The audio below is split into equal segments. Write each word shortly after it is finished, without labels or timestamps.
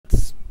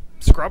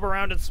Scrub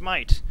Around in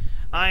Smite.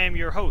 I am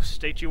your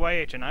host,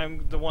 HUIH, and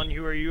I'm the one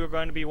you are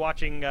going to be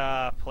watching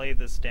play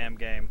this damn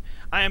game.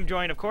 I am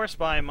joined, of course,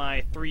 by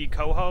my three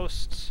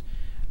co-hosts,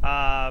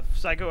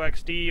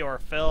 PsychoXD or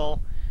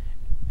Phil,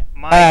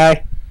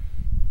 Mike,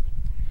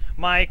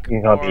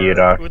 or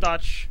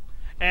Udach,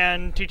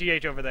 and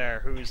TTH over there,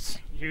 who's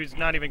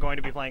not even going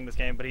to be playing this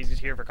game, but he's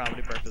just here for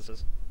comedy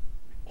purposes.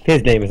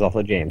 His name is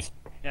also James.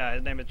 Yeah,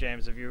 his name is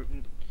James. If you're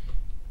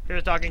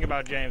talking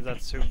about James,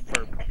 that's who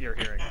you're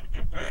hearing.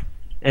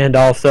 And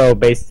also,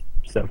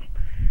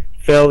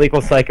 Phil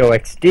equals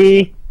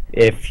PsychoXD,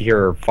 if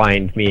you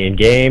find me in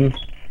game.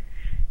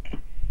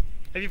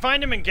 If you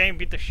find him in game,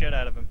 beat the shit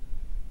out of him.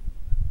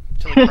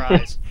 Till he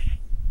cries.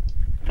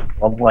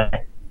 Lovely.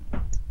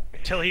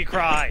 Till he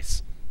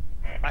cries.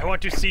 I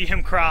want to see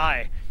him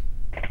cry.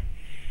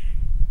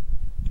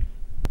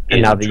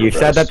 And now that you've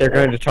said that, they're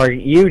going to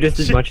target you just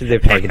as much as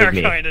they've targeted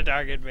me. They're going to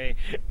target me.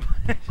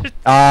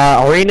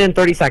 Arena in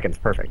 30 seconds,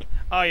 perfect.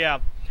 Oh yeah.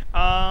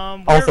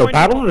 Also,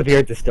 Battle of the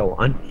Beards is still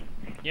on.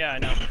 Yeah, I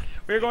know.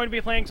 We're going to be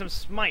playing some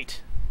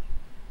Smite.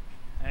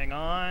 Hang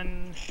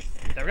on.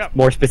 There we go.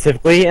 More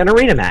specifically, an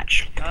arena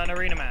match. An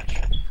arena match,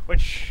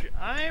 which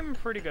I'm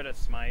pretty good at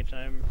Smite.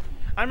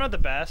 I'm not the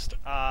best.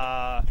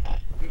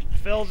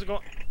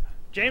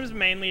 James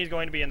mainly is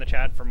going to be in the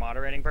chat for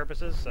moderating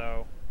purposes,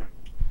 so.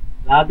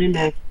 That'll be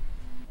me.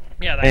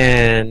 Yeah.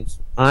 And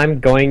I'm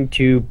going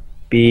to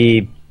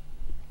be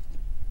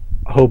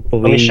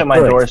hopefully. Let me shut my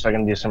door so I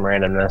can do some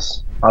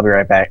randomness. I'll be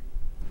right back.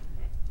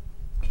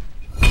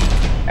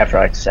 After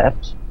I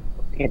accept.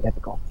 Okay,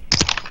 difficult.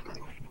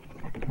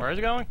 Where is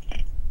it going?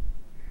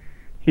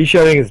 He's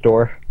shutting his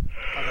door.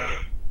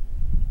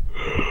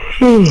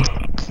 Okay.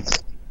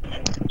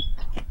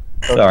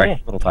 Sorry,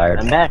 a little tired.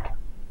 I'm back.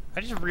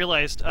 I just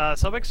realized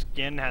Sobek's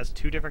skin has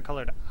two different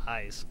colored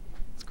eyes.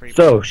 It's creepy.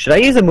 So, should I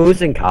use a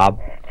moose and cob?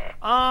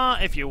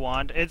 If you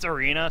want. It's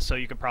arena, so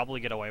you could probably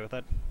get away with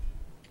it.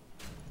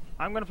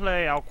 I'm gonna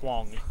play Ao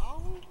Kwong.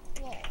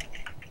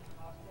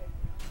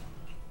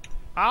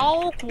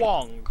 Ao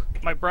Kwong,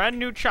 my brand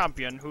new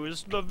champion, who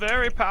is the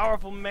very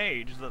powerful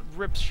mage that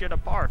rips shit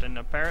apart, and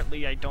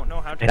apparently I don't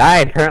know how to. And I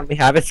apparently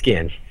have a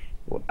skin.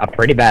 A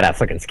pretty badass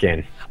looking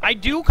skin. I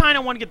do kind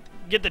of want to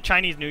get the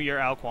Chinese New Year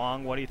Ao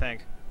Kwong. What do you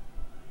think?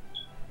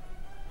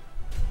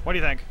 What do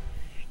you think?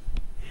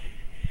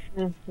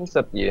 It's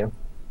up to you.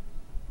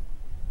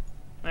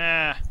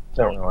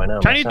 Don't really know.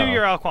 Chinese New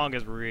Year Ao Kwong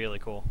is really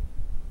cool.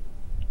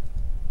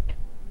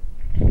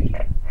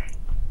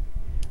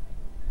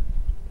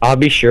 I'll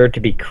be sure to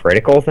be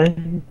critical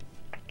then.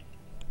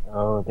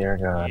 Oh dear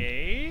God.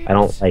 Yes? I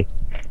don't like.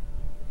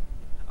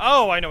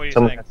 Oh, I know what he's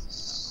saying.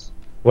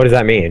 What does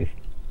that mean?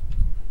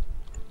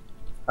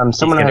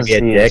 Someone gonna has be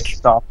a the dick?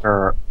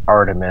 Stalker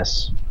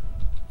Artemis.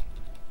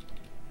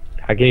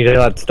 How can you do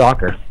that,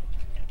 Stalker?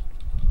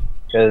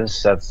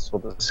 Because that's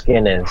what the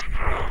skin is.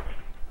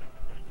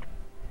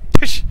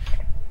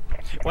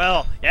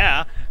 Well,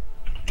 yeah.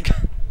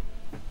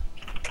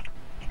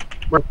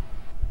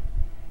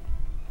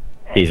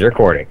 He's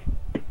recording.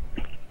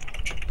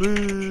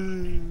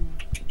 Boo.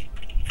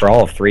 For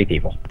all of 3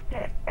 people.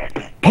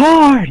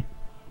 Pard!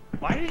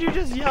 Why did you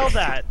just yell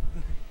that?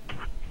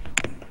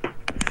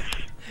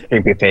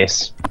 Creepy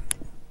face.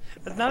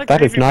 That's not a That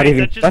creepy is not face,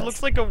 even- that just that's-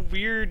 looks like a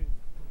weird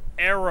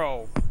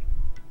arrow.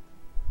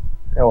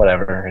 Oh,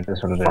 whatever. It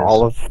is what it is.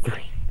 All of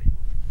 3.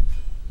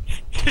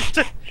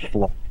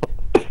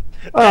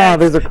 Ah,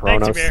 there's a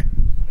Kronos. Thanks, Amir.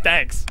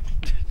 Thanks.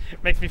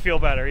 Makes me feel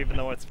better, even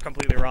though it's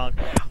completely wrong.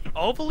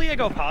 Hopefully I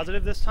go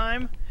positive this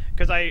time,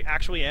 because I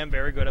actually am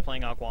very good at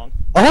playing Ao Kwong.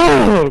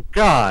 Oh,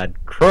 God.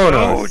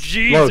 Kronos. Oh,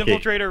 jeez, Loki.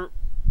 Infiltrator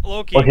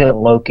Loki. Look at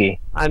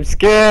Loki. I'm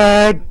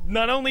scared.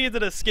 Not only is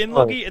it a skin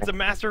Loki, it's a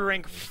Master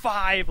Rank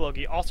 5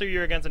 Loki. Also,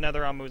 you're against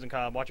another on Moose and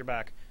Cobb. Watch your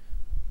back.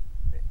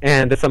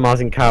 And this on Moose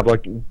and Cobb,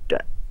 look,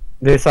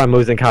 this on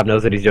Moose and Cobb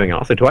knows what he's doing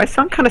also. Do I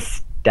sound kind of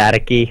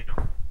staticky?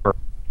 Or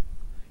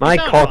my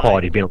sound call fine.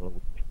 quality being a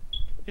little...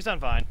 You sound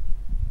fine.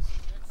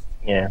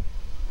 Yeah.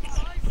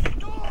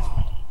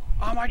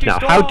 Oh, my Now,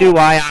 how do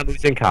I on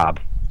Moose and Cobb?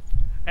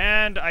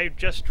 And I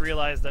just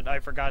realized that I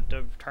forgot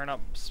to turn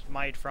up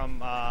Smite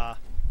from,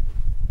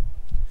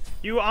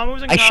 You on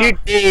Moose and I Cobb. shoot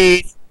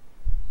these.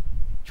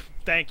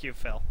 Thank you,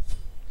 Phil.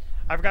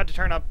 I forgot to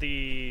turn up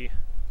the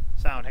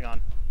sound. Hang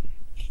on.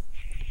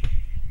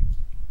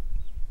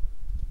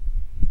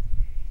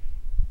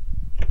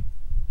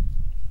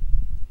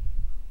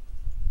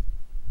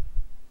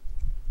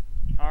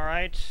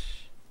 Alright.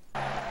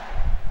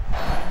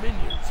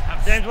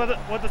 James,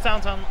 what the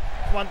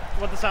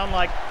sound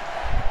like?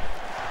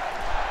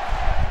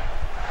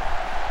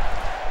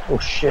 Oh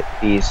shit,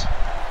 bees.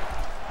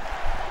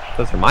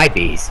 Those are my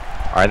bees.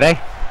 Are they?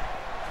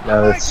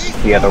 No, it's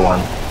the other one.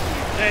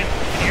 James,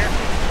 in here?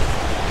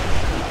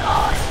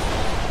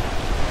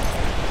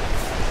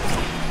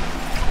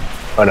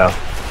 Oh no.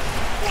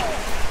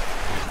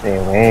 Stay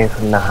away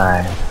from the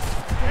hive.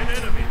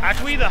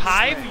 Actually, the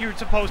hive you're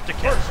supposed to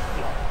kill.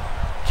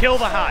 Kill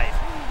the hive.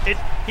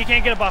 He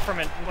can't get a buff from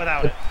it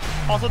without it.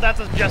 Also, that's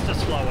just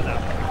as slow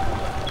without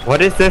it.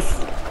 What is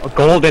this? A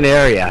golden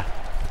area.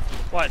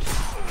 What?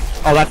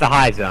 Oh, that's a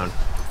high zone.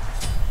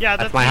 Yeah,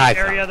 That's that's my the high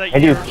area zone. that How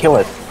do you you're... kill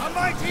it?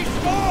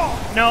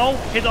 No,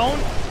 his own...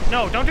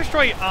 No, don't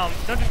destroy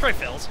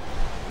Phil's.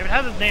 If it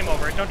has his name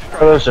over it, don't destroy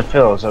Oh, those are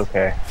fills,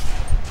 okay.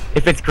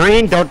 If it's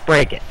green, don't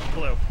break it.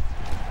 blue.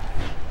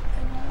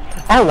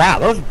 Oh wow,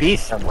 those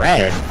beasts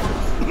spread.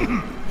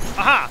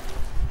 Aha!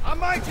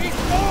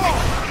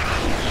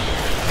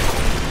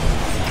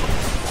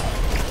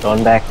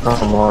 Going back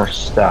for more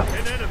stuff.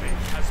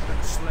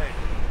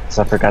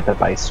 So I forgot to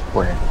buy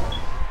sprint.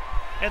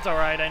 It's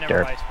alright, I never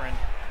Sure. buy sprint.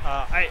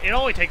 It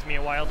only takes me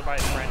a while to buy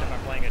sprint if I'm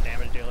playing a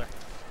damage dealer.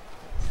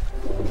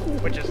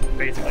 Which is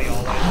basically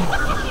always.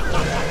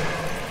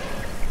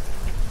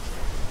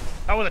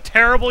 That was a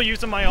terrible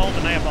use of my ult,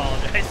 and I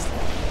apologize.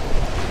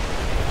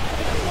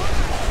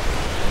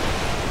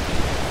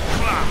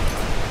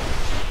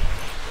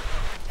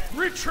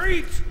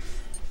 Retreat!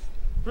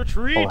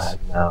 Retreat! Oh,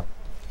 no.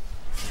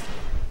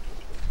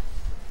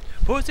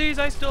 Pussies,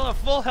 I still have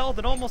full health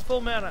and almost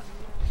full mana.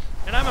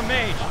 And I'm a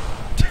mage.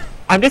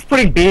 I'm just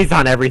putting bees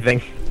on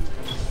everything.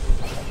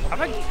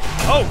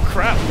 Oh,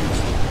 crap.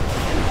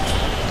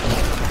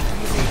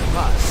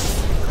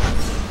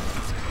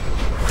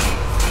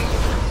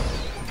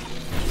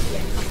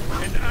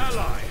 An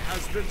ally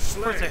has been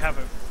Of course they slain. have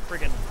a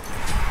friggin'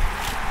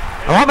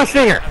 I want my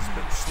stinger. Has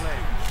been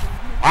slain.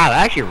 Wow,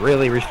 that actually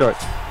really restored.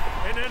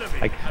 An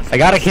enemy has I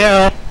got a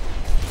kill.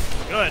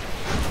 good.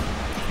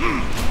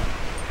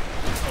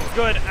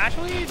 Good.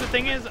 Actually, the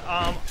thing is,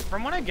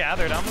 from what I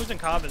gathered, I'm losing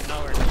Cobb is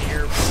nowhere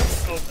near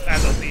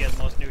as OP as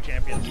most new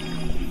champions.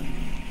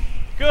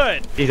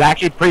 Good. He's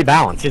actually pretty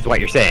balanced, is what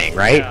you're saying,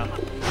 right?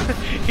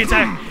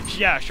 Yeah.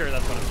 Yeah, sure,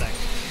 that's what I'm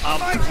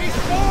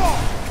saying.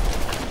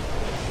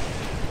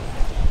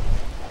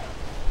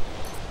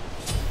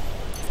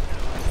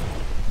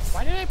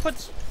 Why did I put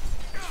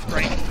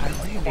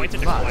strength points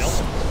into coil?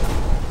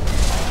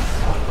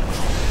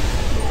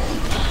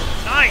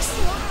 Nice!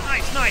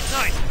 Nice, nice,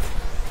 nice!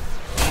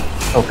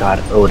 Oh god,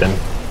 Odin.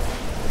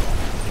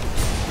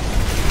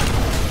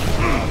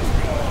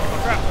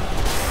 Oh, crap.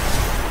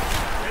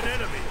 an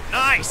enemy.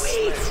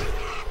 Nice!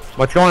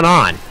 What's going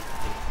on?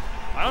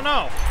 I don't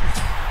know.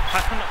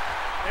 I don't know.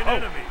 An Oh.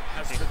 enemy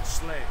has been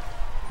slain.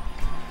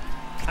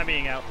 I'm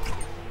being out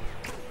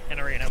in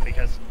arena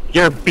because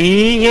You're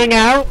being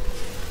out?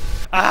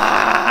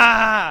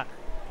 that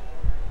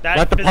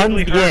Let the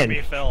physically puns hurt begin.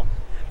 me, Phil.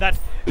 That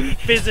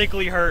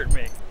physically hurt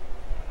me.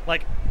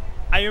 Like,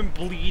 I am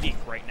bleeding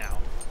right now.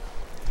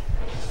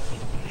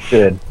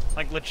 Good.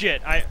 Like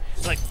legit.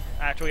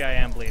 Actually I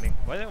am bleeding.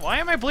 Why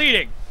am I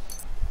bleeding?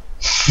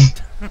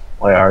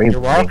 Why are you? You're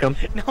welcome.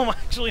 No,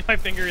 actually my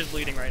finger is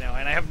bleeding right now,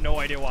 and I have no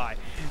idea why.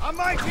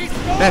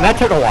 Man, that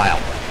took a while.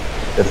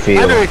 The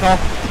I have a field. recall.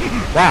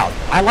 Wow,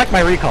 I like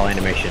my recall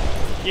animation.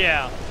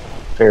 Yeah.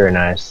 Very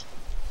nice.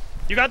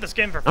 You got the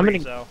skin for I'm free,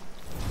 gonna-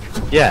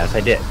 so. Yes, I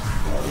did.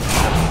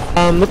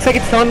 Looks like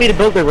it's telling me to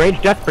build a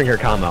ranged Deathbringer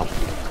combo.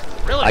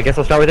 Really? I guess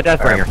I'll start with the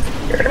Deathbringer.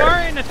 You are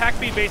an attack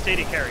speed based AD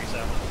carry,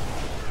 so.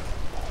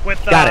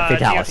 With Got it,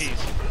 Fatalis.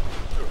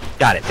 DOTs.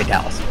 Got it,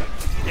 Fatalis.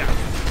 Yeah.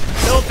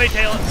 Build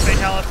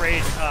Fatalis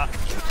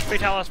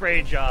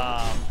Rage,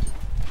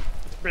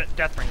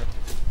 Deathbringer.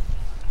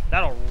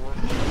 That'll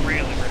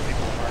really rip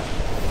people apart.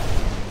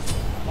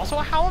 Also,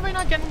 how am I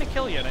not getting to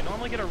kill yet? I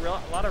normally get a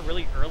lot of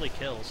really early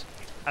kills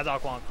as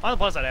Akwong. On the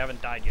plus side, I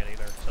haven't died yet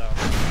either, so.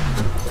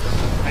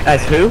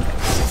 As who?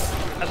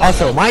 As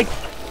Also,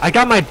 I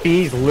got my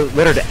bees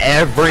littered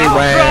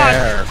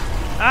everywhere.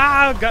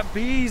 Ah, got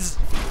bees!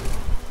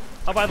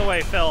 Oh, by the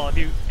way, Phil,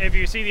 if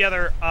you see the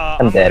other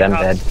I'm dead, I'm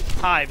dead.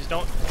 hives,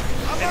 don't.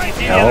 If you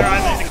see No. the other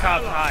Unlosing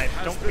Cob's hive,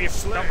 don't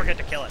forget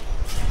to kill it.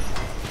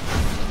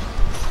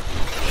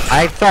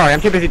 Sorry,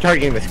 I'm too busy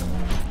targeting this.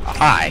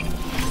 Hi.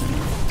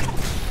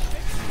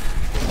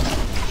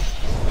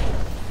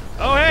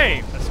 Oh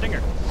hey, a stinger.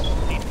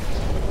 Neat.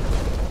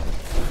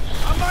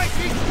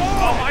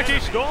 Mighty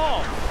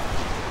Storm!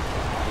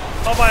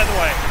 Oh, by the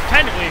way,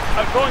 technically,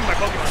 going by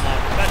Pokemon law,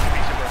 that should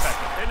be super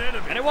effective. An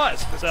enemy And it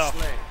was, has been so.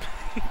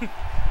 slain.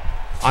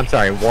 I'm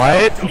sorry,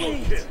 what? Double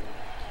kill.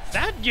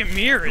 That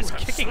Ymir is You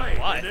have kicking slain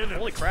butt. an enemy.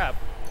 Holy crap.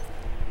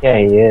 Yeah,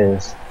 he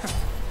is.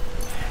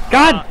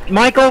 God,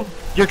 Michael,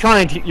 you're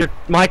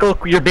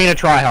being a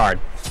tryhard.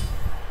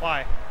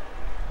 Why?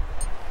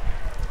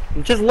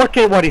 Just look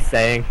at what he's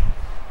saying.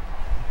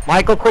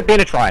 Michael, quit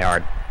being a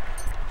tryhard.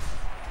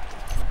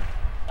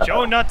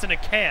 Joe Nuts in a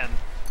can.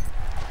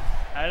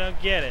 I don't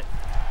get it.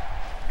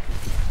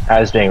 I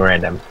was being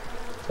random.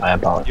 My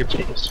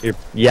apologies.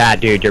 Yeah,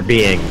 dude, dude,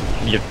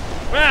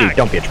 Whack!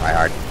 don't be a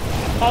tryhard.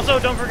 Also,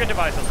 don't forget to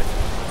buy something.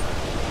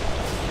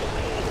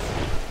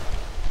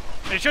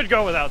 It should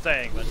go without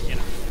saying, but you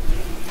know.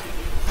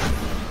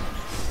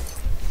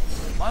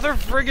 Mother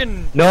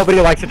friggin'.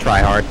 Nobody likes a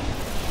tryhard.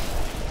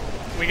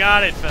 We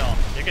got it, Phil.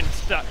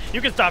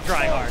 You can stop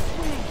trying hard.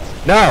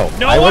 No,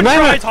 No I one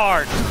remember. tries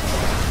hard.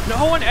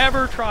 No one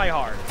ever try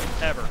hard.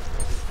 Ever.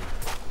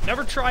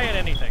 Never try at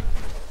anything.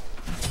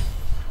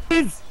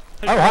 Alright,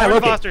 Warren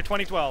look it. Foster,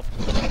 2012.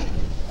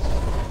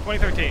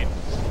 2013.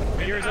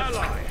 An Years of-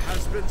 ally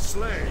has been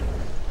slain.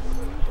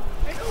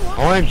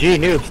 OMG,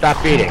 noob, stop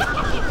feeding.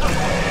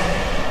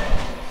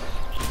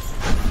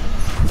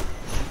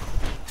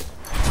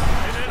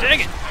 Dang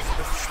it!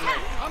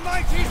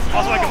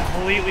 Also, I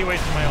completely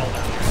wasted my ult.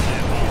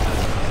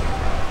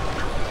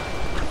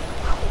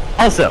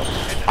 Also,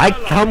 I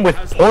come with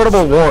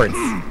portable wards.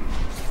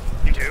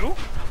 You do?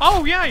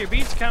 Oh yeah, your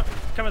beads come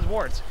as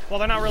wards. Well,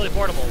 they're not really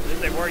portable.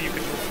 If they were, you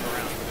could move them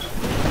around.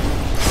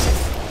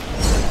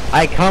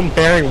 I come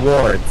bearing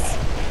wards.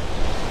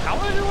 How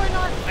do I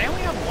not? I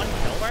only have one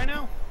kill right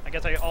now. I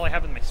guess all I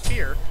have is my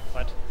spear,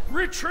 but...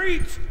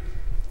 Retreat!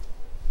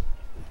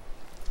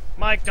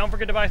 Mike, don't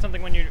forget to buy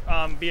something when you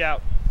be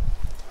out.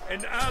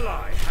 An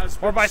ally has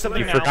Or been buy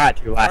something slain. now. Forgot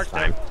to last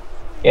Arctic. time.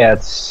 Yeah,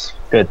 it's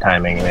good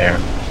timing there.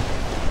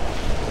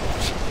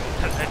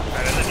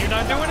 Better than you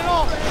not doing it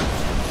all.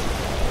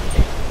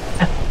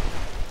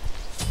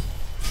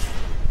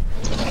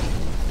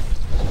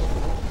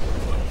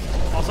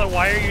 Also,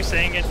 why are you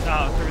saying it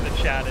through the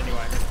chat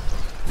anyway?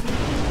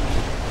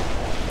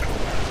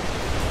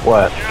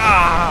 What?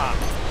 Ah!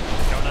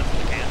 Donuts in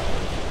the can.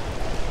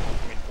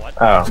 I mean, what?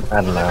 Oh, I What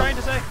don't was I know. trying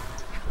to say?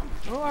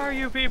 Who are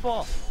you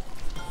people?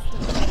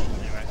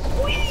 Anyway.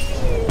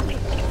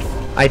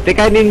 I think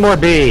I need more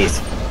bees.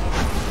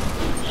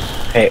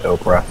 Hey,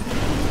 Oprah.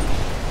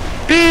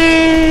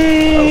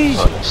 Bees!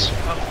 Oh, bonus.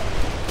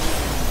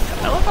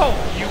 I love how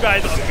you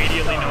guys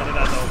immediately know that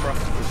that's Oprah.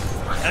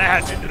 And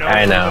I had no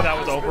I clue know. that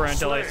was Oprah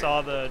until I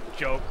saw the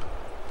joke.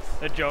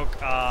 The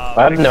joke,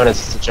 I've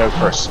noticed it's a joke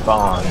for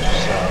Spawn, so...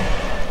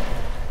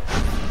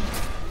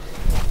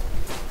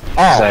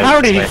 Oh, So,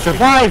 how did he like-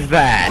 survive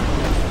that?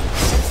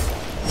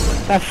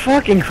 That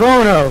fucking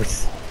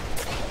Kronos!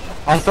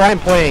 Also, I'm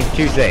playing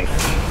too safe.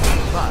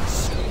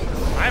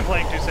 I'm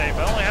playing too safe.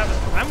 I only have.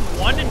 I'm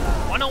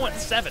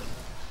 1-0-7.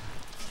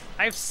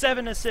 I have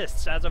 7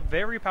 assists as a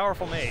very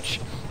powerful mage.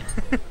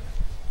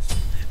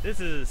 This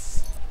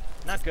is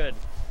not good.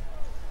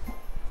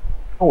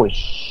 Holy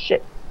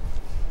shit.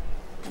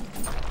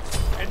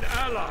 An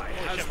ally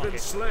has shit, been monkey.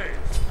 slain.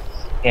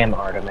 Damn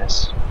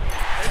Artemis. An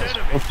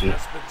enemy Okay.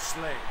 has been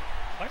slain.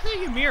 Why is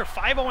the Ymir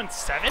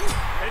 5-0-7? An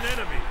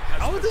enemy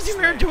has How been is this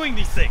Ymir slain. doing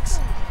these things?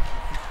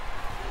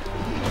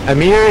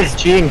 Amir is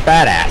cheating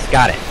badass.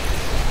 Got it.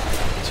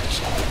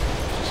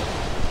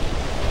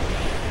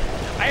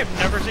 I have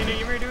never seen a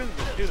Ymir do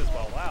this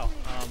well. Wow.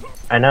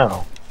 I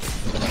know.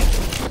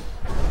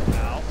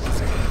 Ow.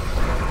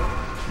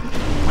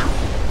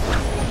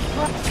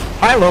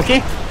 Hi, Loki.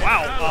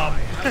 Wow.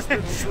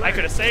 I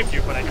could have saved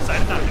you, but I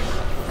decided not to.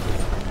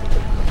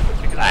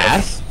 Because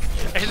Ass.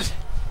 I just,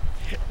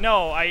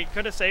 no, I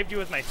could have saved you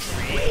with my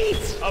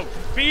 3. Oh,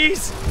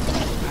 bees!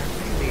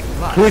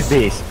 Who's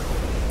bees?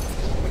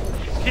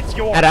 It's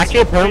yours. And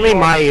actually, apparently, Yours.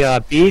 my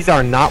bees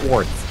are not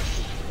wards.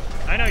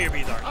 I know your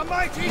bees are. A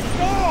mighty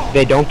storm!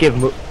 They don't give.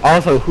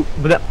 Also,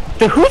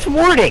 who's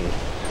warding?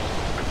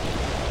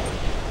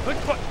 Good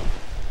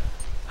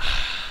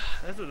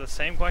This is the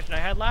same question I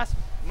had last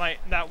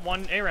that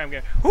one ARAM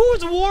game.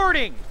 Who's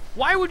warding?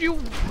 Why would you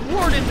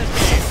ward in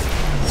this game?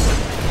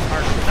 Or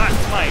not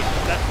Smite.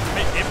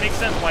 It makes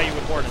sense why you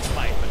would ward in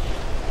Smite, but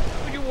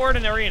why would you ward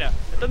in Arena?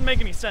 It doesn't make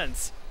any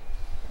sense.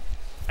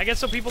 I guess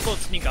so people don't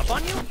sneak up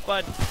on you,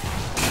 but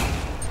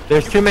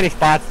There's too many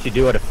spots to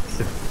do it.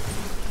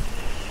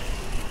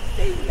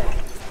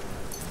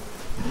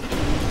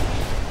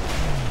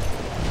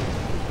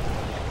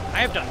 I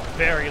have done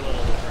very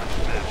little this round of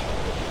the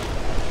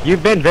match.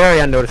 You've been very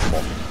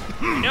unnoticeable.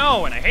 I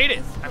know, and I hate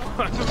it. I'm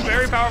a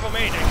very powerful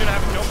mage. I should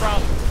have no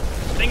problem.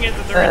 The thing is,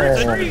 if they're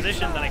in a good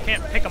position, then I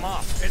can't pick them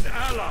off. An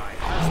ally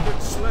has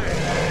been slain.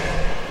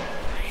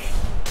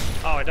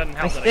 Oh, it doesn't My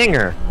help that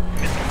stinger.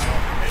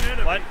 An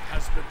enemy What?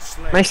 has been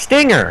slain. My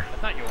stinger.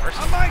 That's not yours.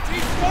 A mighty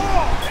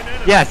storm! An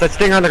enemy Yes, that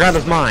stinger on the ground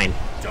was mine.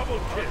 double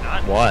kill.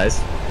 Not Was.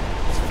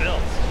 It's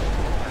Phil's.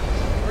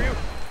 Who are you?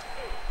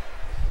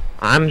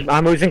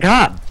 I'm losing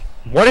Cobb.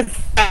 What is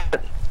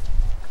that?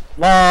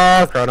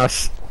 Lol,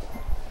 Kronos.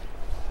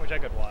 Wish I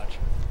could watch.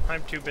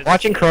 I'm too busy.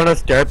 Watching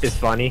Kronos derp is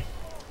funny.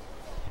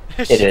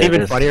 It It's is.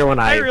 even funnier when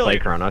I really- play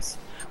Kronos.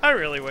 I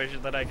really wish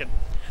that I could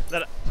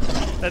that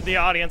the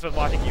audience was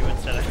watching you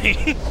instead of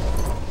me.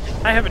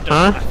 I haven't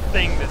done Huh? a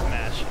thing this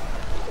match.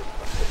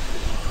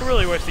 I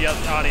really wish the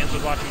audience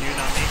was watching you,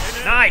 not me.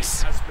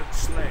 Nice. Has been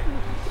slain.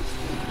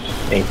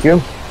 Thank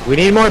you. We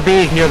need more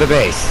bees near the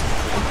base.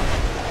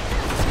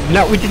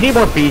 No, we just need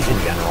more bees in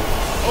general.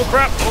 Oh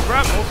crap! Oh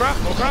crap! Oh crap!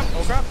 Oh crap!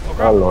 Oh crap! Oh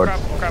crap! Oh, Lord. Oh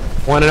crap! Oh crap!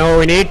 Wanna know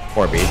what we need?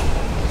 More bees. I'm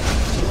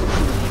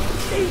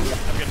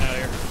getting out of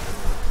here.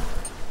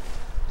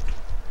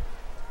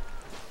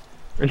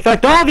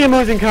 Infect all the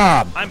Amazing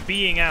Cobb! I'm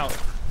being out.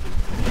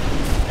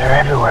 They're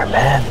everywhere,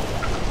 man.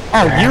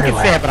 Oh, They're you can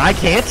everywhere. say it, but I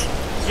can't.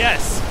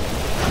 Yes.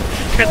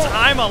 Because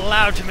I'm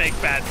allowed to make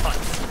bad puns.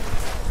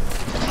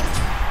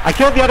 I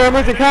killed the other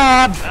Amazing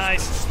Cobb!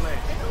 Nice. Slain.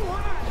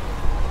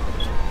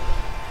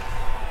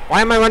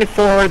 Why am I running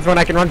forwards when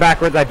I can run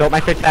backwards? I built my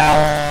 6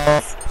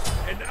 house.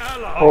 An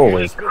ally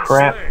Holy has been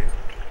crap. slain.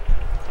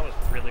 That was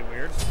really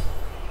weird.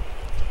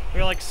 We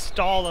were like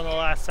stalled in the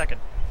last second.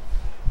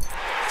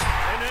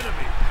 An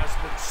enemy has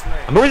been slain.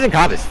 A Musen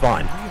Cobb is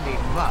fun.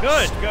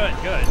 Good.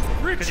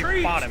 Because you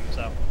Retreat. fought him,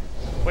 so.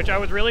 Which I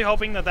was really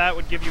hoping that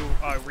would give you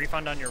a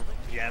refund on your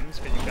gems,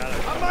 because you got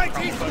A a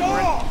mighty promo code for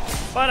storm.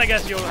 it. But I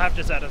guess you'll have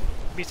to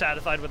be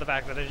satisfied with the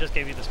fact that it just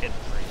gave you the skin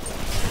for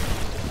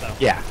free. So.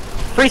 Yeah.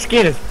 Free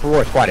skin is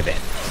worth quite a bit.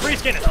 Free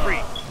skin is free.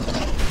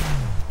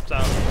 So,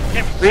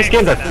 Free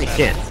skins are complain free about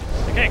skins.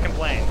 that. You can't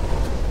complain.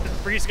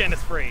 Free skin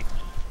is free.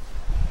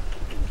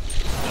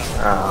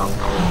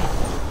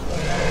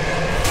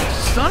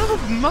 Son of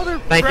a mother.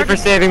 Thank you for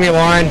saving me,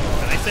 Lauren. Did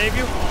I save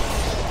you?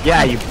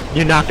 Yeah,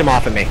 you knocked him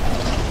off of me.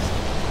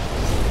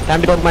 Time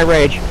to go to my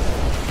rage.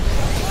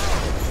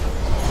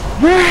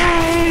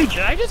 Rage!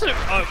 Did I just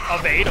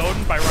evade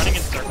Odin by running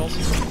in circles?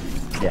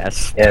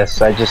 Yes.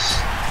 Yes, I just...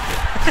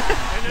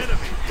 An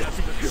enemy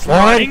has been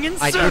Running in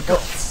I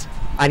circles.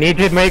 I need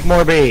to make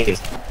more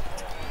bees.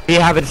 We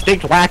have a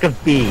distinct lack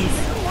of bees.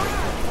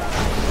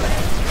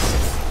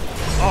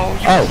 Oh,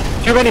 you.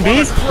 Oh, too many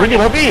bees? We need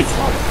more bees.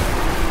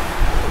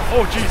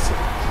 Oh, jeez.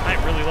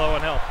 I'm really low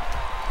on health.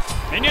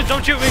 Minions,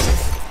 don't shoot me.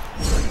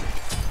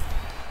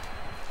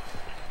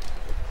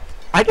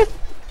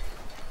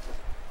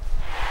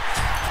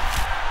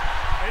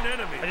 an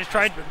enemy. I just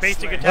tried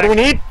basic What do we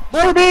attack. need?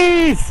 More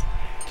bees!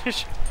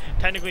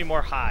 Technically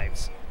more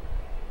hives.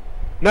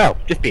 No,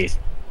 just bees.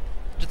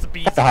 Just the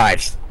bees. That's the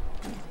hives.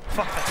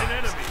 Fuck An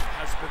that. enemy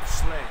has been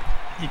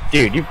slain.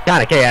 Dude, you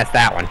kinda KS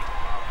that one.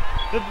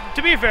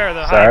 To be fair,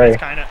 the Sorry.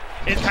 hive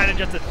is kinda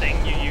just a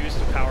thing you use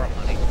to power up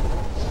honey.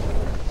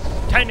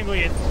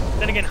 Technically,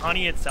 then again,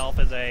 honey itself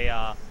is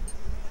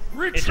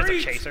Retreat. it's just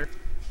a chaser.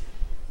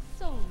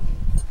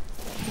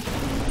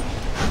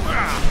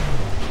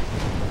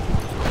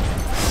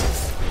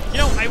 You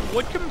know, I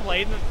would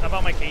complain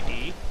about my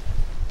KD,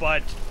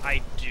 but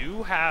I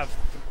do have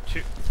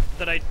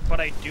but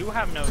I do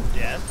have no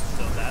deaths,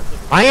 so that's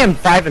a I am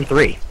 5 and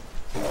 3.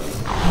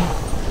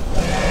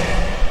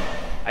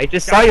 I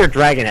just saw your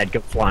dragon head go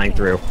flying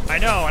through. I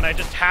know, and I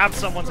just have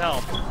someone's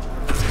health.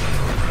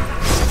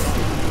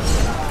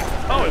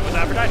 Oh, it was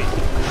Aphrodite.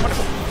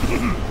 Wonderful.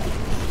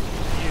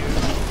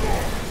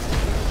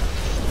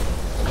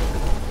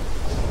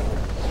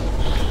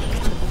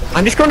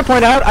 I'm just going to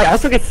point out, I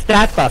also get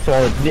stat buffs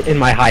while in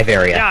my hive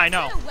area. Yeah, I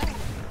know.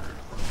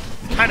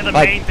 Kind of the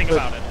Like, main thing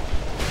about it.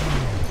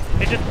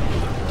 It just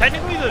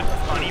technically the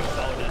honey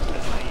bonus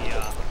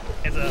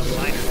is a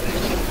minor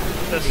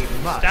thing. The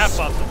stat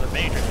buff is a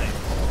major thing.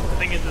 The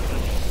thing is, the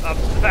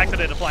fact that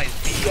it applies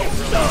speed is really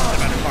the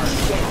better part. An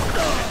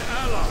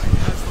ally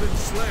has been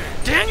slain.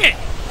 Dang it!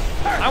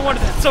 I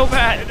wanted that so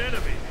bad. An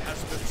enemy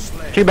has been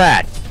slain. Too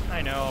bad.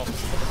 I know.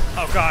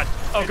 Oh god.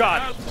 Oh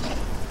god.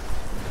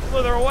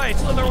 Slither away.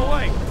 Slither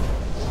away.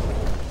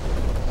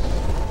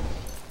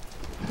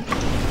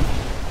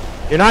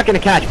 You're not going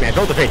to catch me. I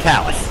built a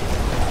Fatalis.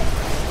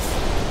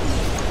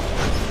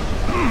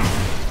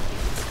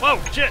 Whoa!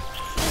 Shit.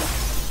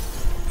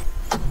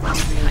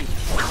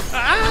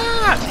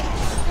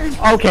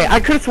 Ah! Okay, I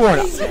could have sworn.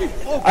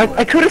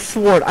 I could have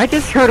sworn. I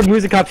just heard a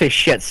Musikop say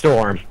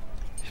shitstorm.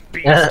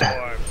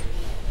 Beestorm.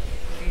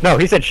 No,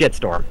 he said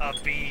shitstorm.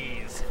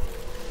 Bees.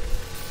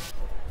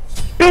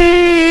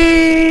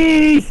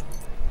 Bees!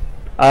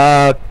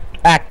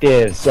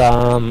 Actives.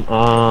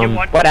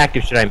 want- What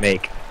active should I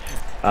make?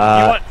 You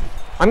want?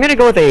 I'm gonna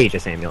go with the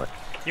Aegis Amulet.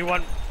 You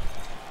want?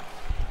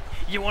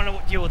 You want to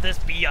deal with this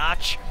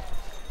biatch?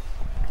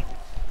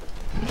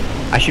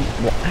 I should.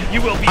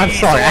 You will be. I'm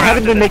sorry, I sore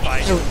haven't after been this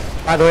making.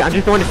 fight. By the way, I'm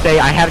just going to say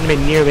I haven't made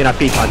nearly enough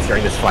beat hunts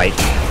during this fight.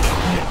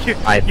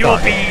 You will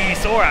be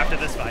sore after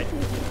this fight.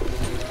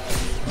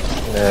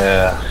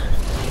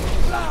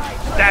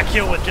 That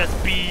kill was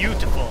just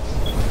beautiful.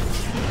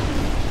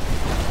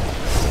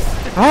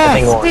 I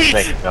think Oh, Lauren's sweet.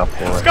 making up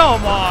for it.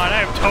 Come on,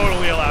 I am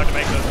totally allowed to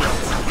make those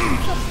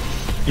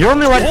kills. You're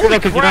only allowed to do Holy that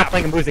because you're not crap.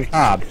 playing a Moose and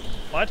Cobb.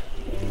 What?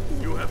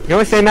 You're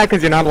only saying that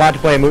because you're not allowed to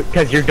play a Moose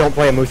because you don't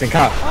play a Moose and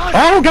Cobb.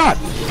 Oh God!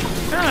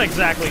 Not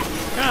exactly.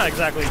 Not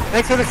exactly.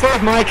 Thanks for the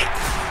save, Mike.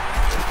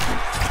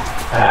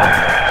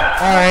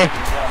 Alright.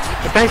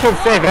 But thanks for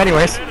the save,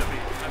 anyways.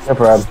 No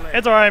problem.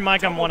 It's alright,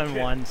 Mike. I'm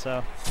 1-1,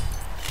 so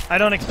I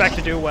don't expect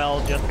to do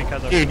well just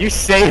because of. Dude, you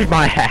saved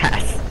my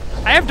ass.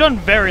 I have done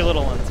very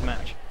little in this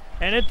match,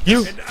 and it's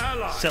You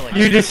silly.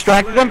 you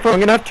distracted them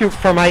long enough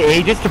for my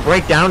Aegis to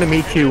break down and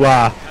me to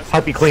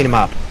help you clean him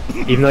up,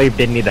 even though you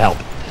didn't need the help.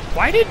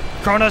 Why did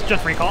Kronos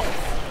just recall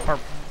or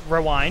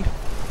rewind?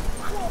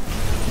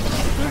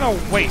 We're gonna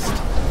waste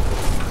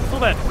a little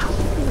bit.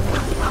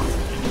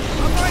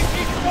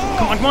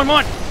 Come on, come on, come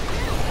on!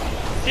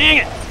 Dang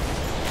it!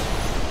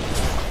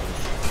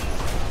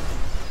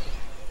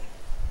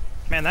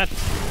 Man, that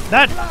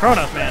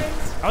Kronos, man.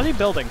 How is he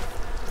building?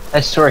 I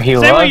swear he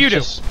Say what loves you do.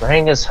 just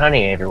spraying his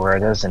honey everywhere,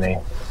 doesn't he?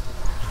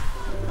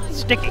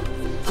 Sticky.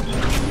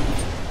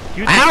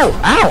 You Ow!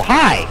 Ow!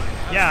 Hi!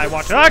 Yeah, I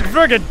watched it. Ah,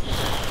 friggin'!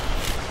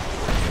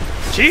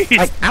 Jeez!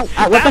 Like, ow!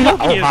 Ow! What that the hell?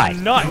 monkey Oh, is hi.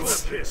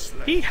 nuts.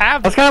 He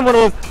have That's kind of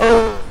one of those.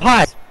 Oh,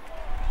 hi!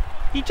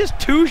 he just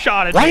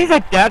two-shotted Why me. is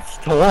that Death's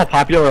Toll a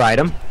popular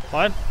item?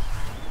 What?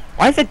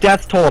 Why is it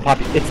Death's Toll a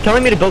popular? It's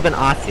telling me to build an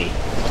Aussie.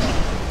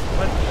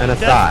 What? And a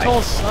Death Sai.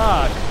 Toll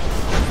suck.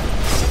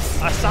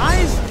 A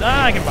size?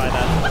 Ah, I can buy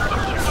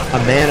that.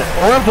 A man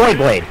or a Void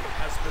Blade.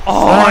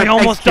 Oh, Or I an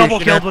almost double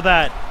Executioner. killed with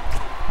that.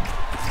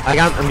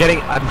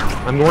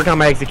 I'm working on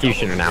my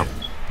Executioner now.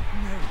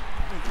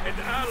 An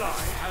ally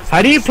has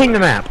How do you ping the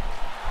map?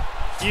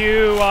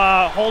 You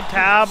hold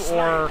tab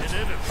or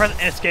press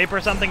escape or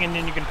something, and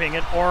then you can ping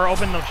it, or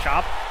open the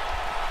shop.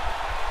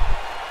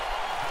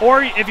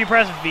 Or if you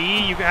press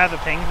V, you can have the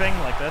ping thing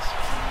like this.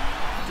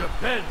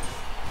 defend.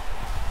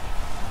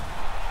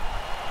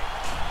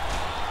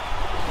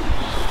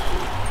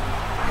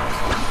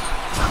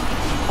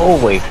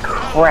 Holy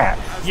crap.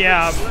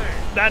 Yeah,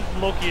 that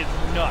Loki is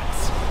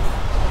nuts.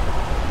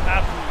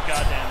 Absolutely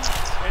goddamn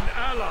nuts. An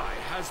ally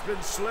has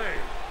been slain.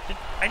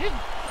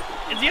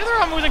 Is the other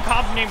Muzen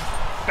comp named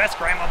Best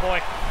Grandma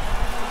Boy?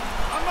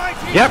 A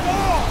mighty Yep.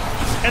 war.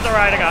 It's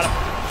alright, I got him.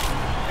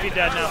 He's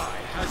dead now.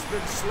 Ally has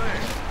been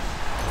slain.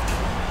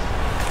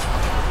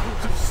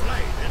 You have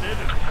slain an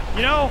enemy.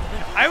 You know,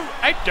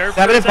 I derped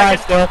for 7 a and 5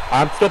 second. still.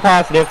 I'm still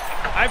positive.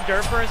 I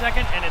derped for a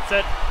second, and it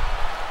said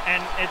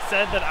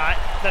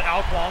that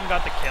Al Kwong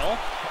got the kill,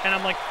 and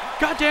I'm like,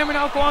 God damn it,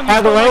 Al Kwong, you By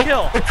the stole my way,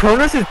 kill. the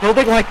Cronus is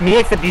building like me,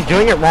 except he's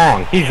doing it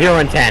wrong. He's 0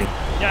 and 10.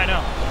 Yeah, I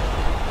know.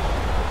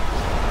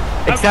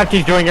 Except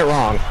he's doing it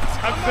wrong.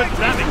 How good does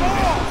that make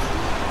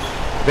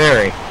you?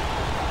 Very.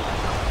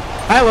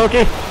 Hi,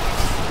 Loki.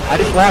 I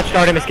just watched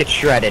Artemis get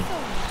shredded.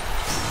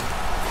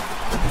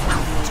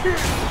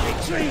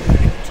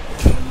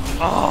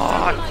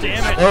 Oh,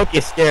 damn it. Loki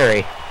is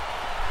scary.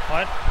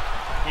 What?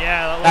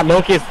 Yeah, That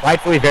Loki is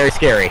rightfully very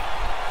scary.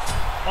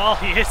 well,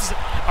 he is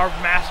our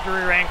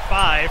Mastery Rank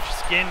 5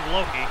 skinned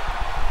Loki.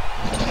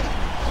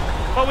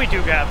 But we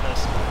do have this.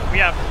 We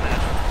have this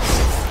match.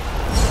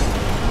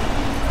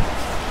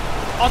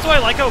 Also, I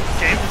like how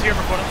James is here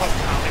for quote-unquote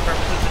comedy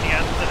purposes, and he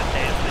hasn't said a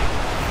damn thing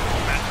since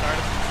the match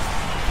started.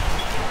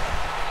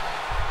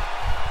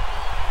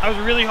 I was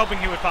really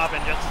hoping he would pop in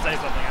just to say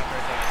something after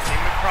I said it. He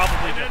would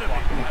probably An just enemy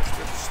walk away. has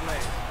been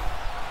slain.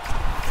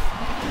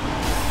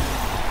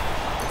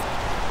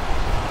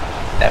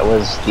 That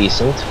was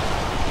decent.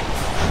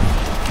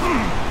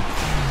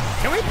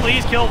 Can we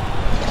please kill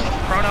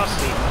Kronos?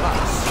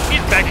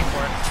 He's begging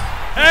for it.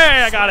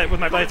 Hey, I got it with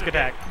my basic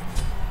attack.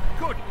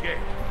 Good game.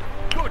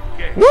 Good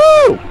game.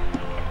 Woo!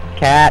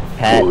 Cat,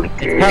 pet.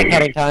 It's pet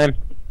petting time.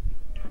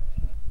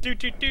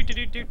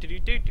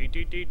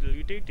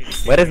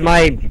 What is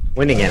my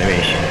winning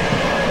animation?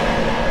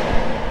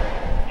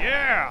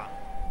 Yeah.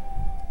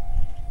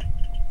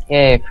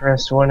 Yay,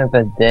 first one of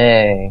the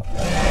day.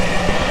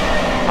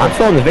 I'm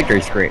still on the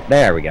victory screen.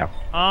 There we go.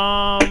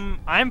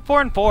 I'm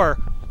 4 and 4.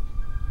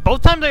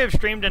 Both times I have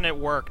streamed and it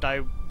worked.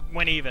 I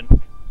went even.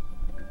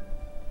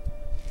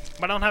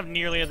 But I don't have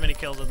nearly as many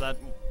kills as that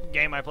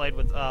game I played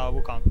with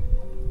Wukong.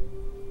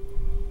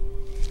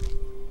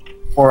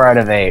 4 out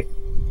of 8.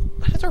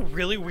 That's a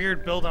really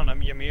weird build on a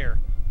Ymir.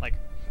 Like,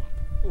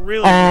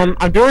 really weird.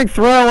 I'm doing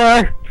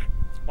Thriller.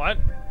 What?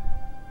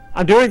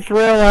 I'm doing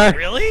Thriller.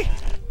 Really?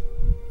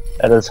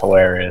 That is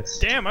hilarious.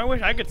 Damn, I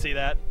wish I could see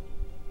that.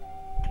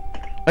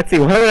 Let's see,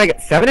 what did I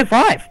get? 7 and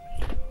 5.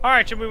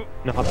 Alright, should we...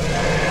 No.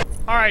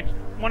 Alright,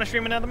 wanna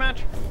stream another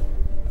match?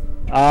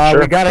 Sure.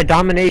 We got a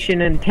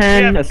domination in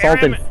 10, Yeah,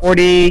 assault in Aaron-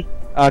 40,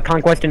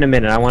 conquest in a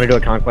minute. I want to do a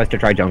conquest to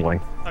try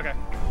jungling. Okay.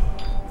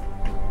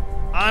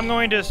 I'm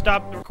going to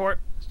stop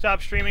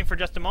streaming for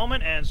just a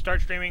moment and start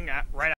streaming right